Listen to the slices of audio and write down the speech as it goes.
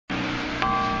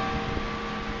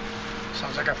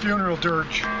Sounds like a funeral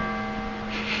dirge.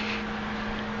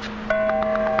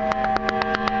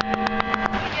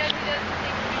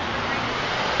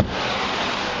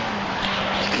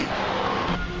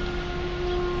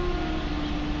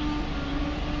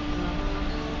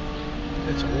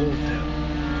 It's old now.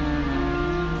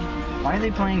 Why are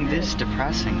they playing this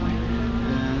depressingly?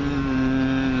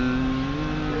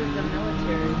 The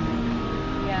military.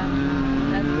 Yeah,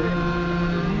 that's it.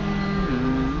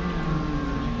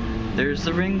 There's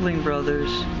the Ringling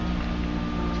Brothers.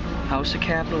 House of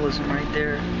Capitalism right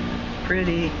there.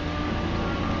 Pretty.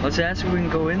 Let's ask if we can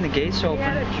go in. The gate's open. They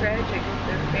had a tragic,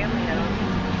 their family had a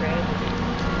tragedy.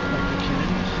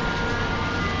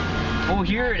 Oh,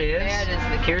 here it is. That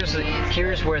is the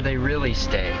Here's where they really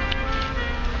stay.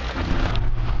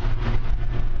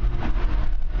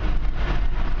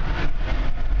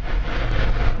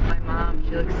 My mom,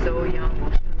 she looks so young.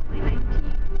 Well, she was only 19.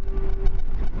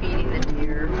 Feeding the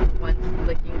deer, once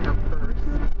licking her purse.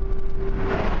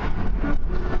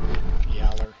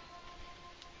 Yaller.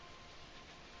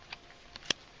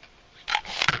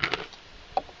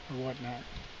 Or whatnot.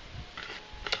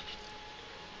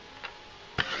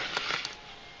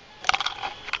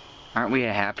 Aren't we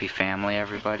a happy family,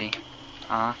 everybody?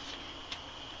 Huh?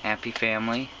 Happy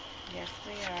family? Yes,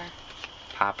 we are.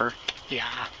 Popper?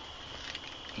 Yeah.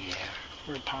 Yeah.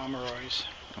 We're Pomeroys.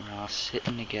 We're all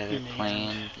sitting together In the playing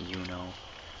end. Uno.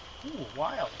 Ooh,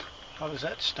 wild. How does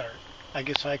that start? I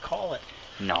guess I call it.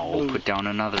 No, Blue. put down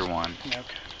another one. Okay.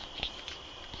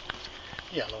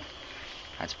 Yellow.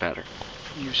 That's better.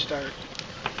 You start.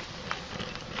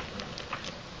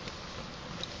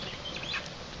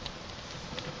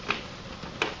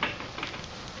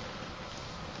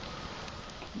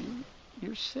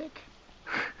 You're sick.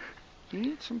 You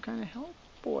need some kind of help,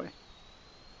 boy.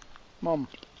 Mom.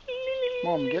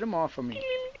 Mom, get him off of me.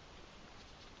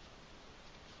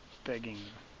 Begging you.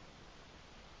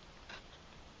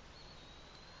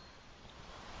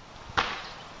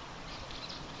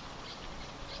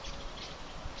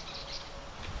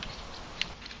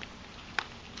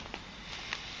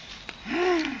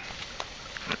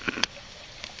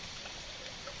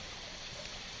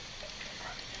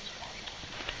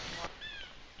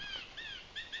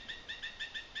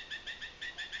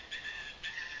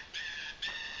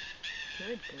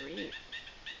 Good grief.